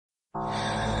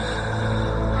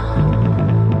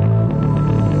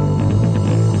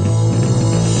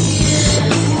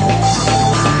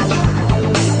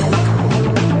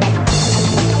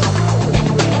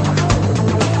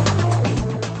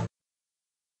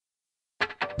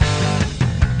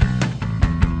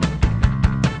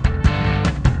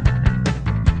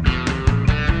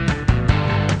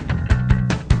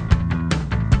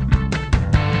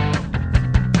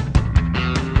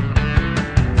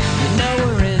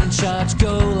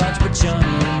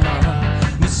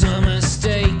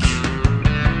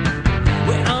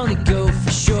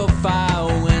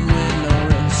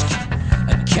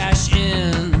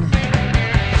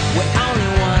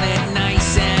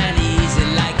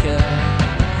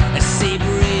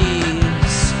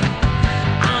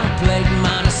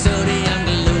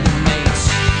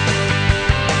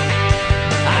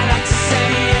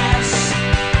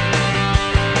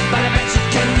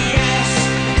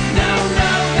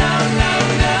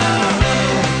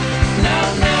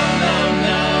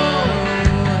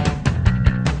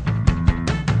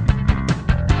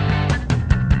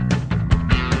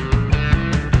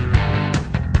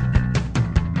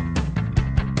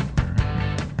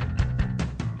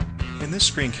In this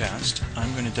screencast,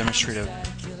 I'm going to demonstrate a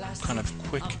kind of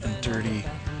quick and dirty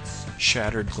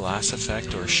shattered glass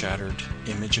effect or shattered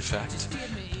image effect.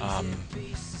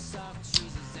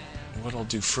 What I'll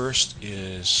do first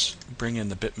is bring in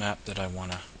the bitmap that I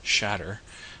want to shatter.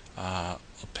 I'll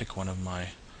pick one of my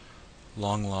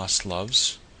long lost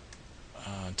loves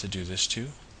to do this to,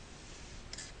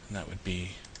 and that would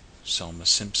be Selma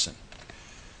Simpson.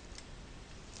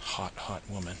 Hot, hot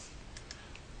woman.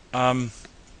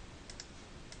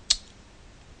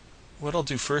 What I'll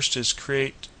do first is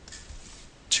create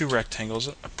two rectangles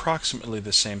approximately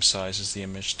the same size as the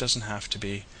image. Doesn't have to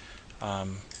be.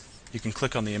 You can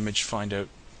click on the image, find out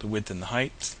the width and the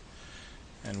height,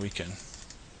 and we can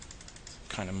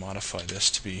kind of modify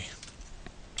this to be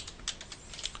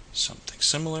something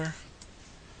similar.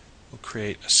 We'll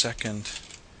create a second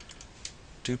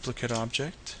duplicate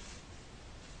object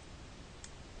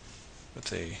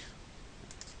with a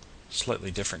slightly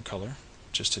different color,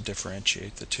 just to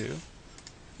differentiate the two.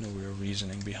 No real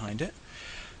reasoning behind it.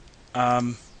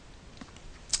 Now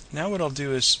what I'll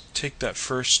do is take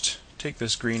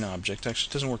this green object. Actually,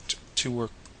 it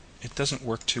doesn't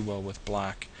work too well with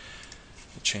black.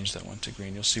 I'll change that one to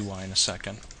green. You'll see why in a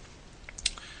second.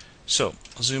 So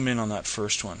I'll zoom in on that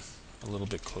first one a little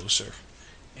bit closer,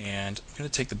 and I'm going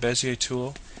to take the Bezier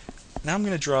tool. Now I'm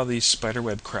going to draw these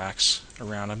spiderweb cracks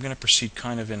around. I'm going to proceed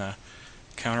kind of in a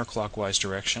counterclockwise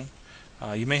direction.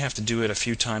 You may have to do it a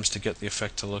few times to get the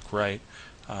effect to look right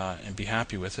and be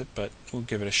happy with it, but we'll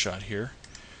give it a shot here.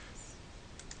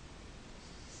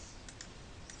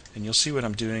 And you'll see what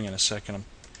I'm doing in a second. I'm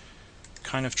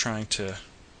kind of trying to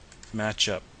match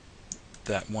up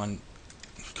that one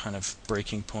kind of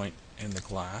breaking point in the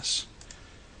glass.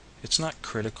 It's not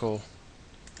critical.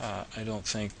 I don't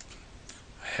think.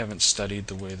 I haven't studied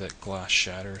the way that glass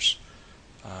shatters,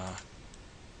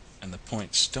 and the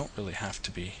points don't really have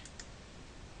to be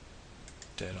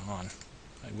dead on,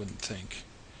 I wouldn't think.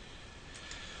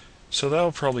 So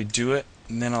that'll probably do it,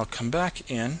 and then I'll come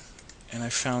back in, and I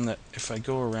found that if I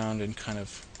go around in kind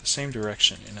of the same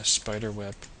direction in a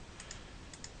spiderweb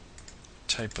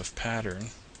type of pattern,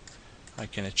 I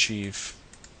can achieve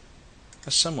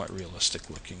a somewhat realistic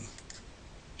looking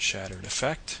shattered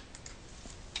effect.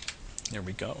 There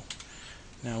we go.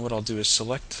 Now what I'll do is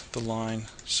select the line,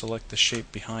 select the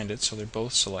shape behind it so they're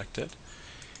both selected,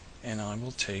 and I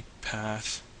will take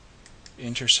path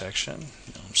intersection.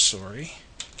 No, I'm sorry.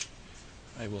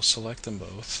 I will select them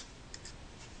both.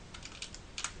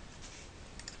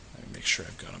 Let me make sure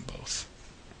I've got them both.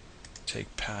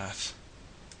 Take path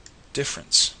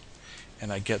difference,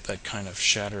 and I get that kind of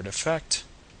shattered effect,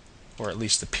 or at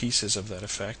least the pieces of that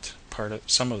effect,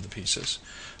 some of the pieces.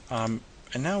 And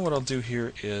now what I'll do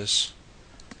here is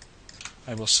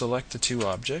I will select the two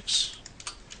objects,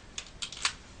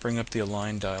 bring up the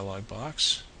Align dialog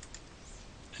box,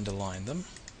 and align them.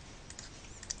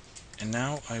 And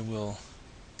now I will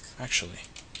actually,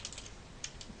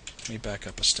 let me back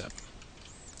up a step.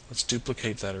 Let's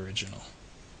duplicate that original.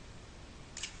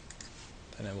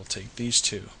 Then I will take these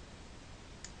two,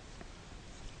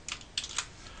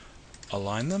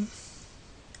 align them,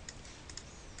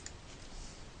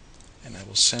 and I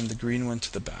will send the green one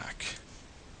to the back.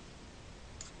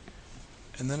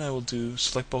 And then I will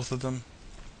select both of them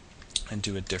and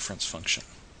do a difference function.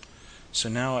 So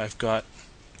now I've got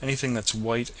anything that's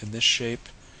white in this shape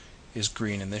is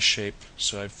green in this shape,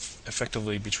 so I've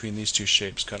effectively between these two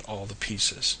shapes got all the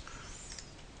pieces.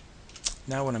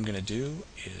 Now what I'm going to do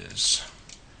is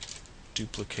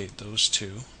duplicate those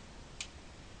two,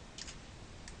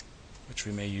 which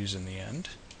we may use in the end.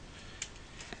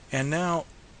 And now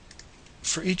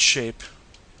for each shape,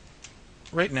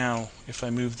 right now if I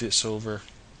move this over,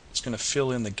 it's going to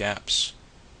fill in the gaps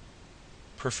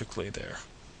perfectly there.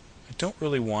 I don't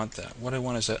really want that. What I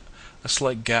want is a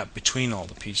slight gap between all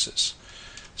the pieces.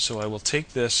 So I will take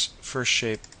this first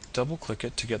shape, double click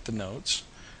it to get the nodes,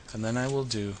 and then I will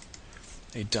do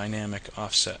a dynamic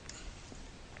offset.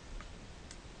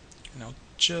 And I'll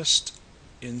just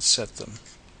inset them.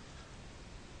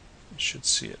 You should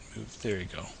see it move. There you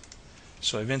go.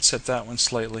 So I've inset that one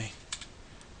slightly.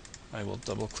 I will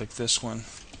double click this one.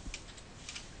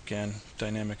 Again,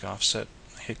 dynamic offset.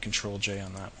 Hit Control J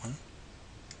on that one.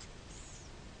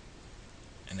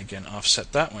 And again,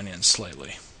 offset that one in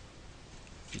slightly.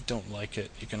 If you don't like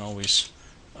it, you can always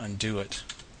undo it.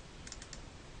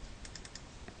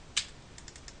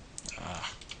 Hang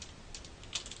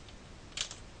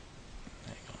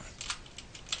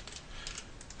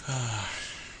on.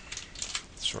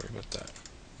 Sorry about that.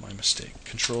 My mistake.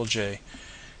 Control J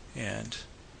and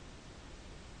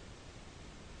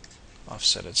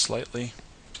offset it slightly.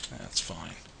 That's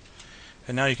fine.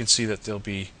 And now you can see that there'll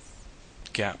be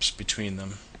gaps between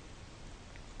them.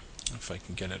 If I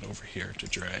can get it over here to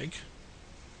drag.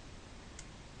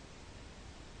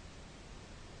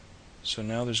 So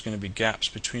now there's going to be gaps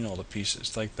between all the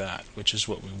pieces like that, which is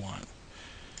what we want.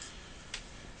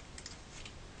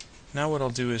 Now what I'll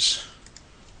do is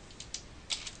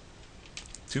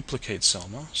duplicate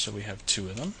Selma, so we have two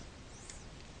of them.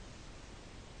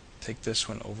 Take this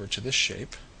one over to this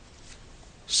shape.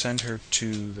 Send her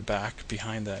to the back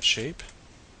behind that shape.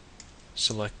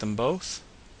 Select them both.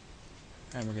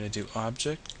 And we're going to do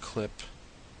Object, Clip,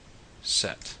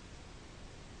 Set.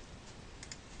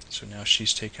 So now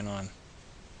she's taken on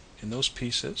in those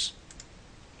pieces.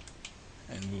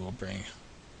 And we will bring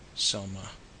Selma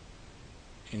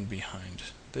in behind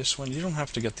this one. You don't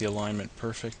have to get the alignment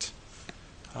perfect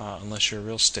unless you're a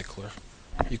real stickler.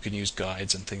 You can use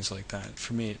guides and things like that.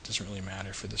 For me, it doesn't really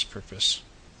matter for this purpose.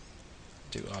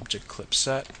 Do Object, Clip,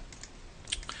 Set.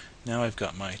 Now I've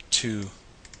got my two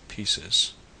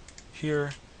pieces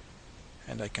here,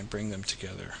 and I can bring them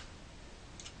together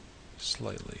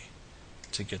slightly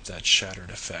to get that shattered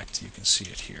effect. You can see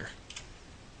it here.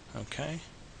 Okay.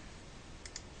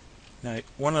 Now,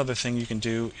 one other thing you can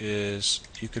do is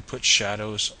you could put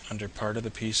shadows under part of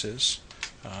the pieces.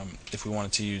 If we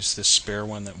wanted to use this spare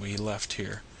one that we left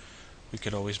here, we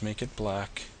could always make it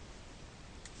black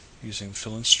using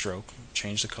fill and stroke,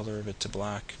 change the color of it to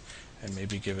black, and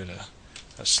maybe give it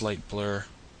a slight blur.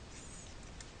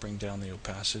 Bring down the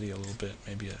opacity a little bit,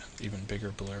 maybe an even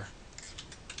bigger blur,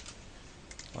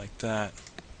 like that.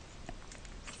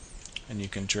 And you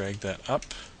can drag that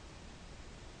up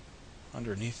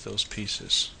underneath those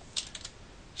pieces.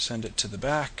 Send it to the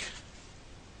back,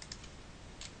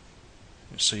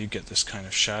 so you get this kind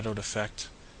of shadowed effect.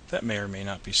 That may or may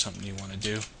not be something you want to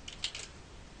do.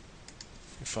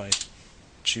 If I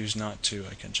choose not to,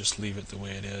 I can just leave it the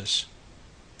way it is.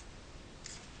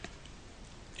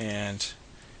 And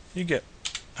you get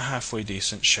a halfway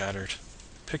decent shattered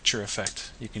picture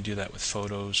effect. You can do that with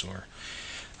photos or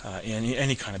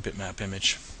any kind of bitmap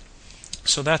image.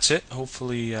 So that's it.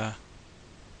 Hopefully you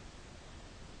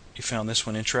found this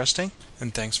one interesting,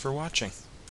 and thanks for watching.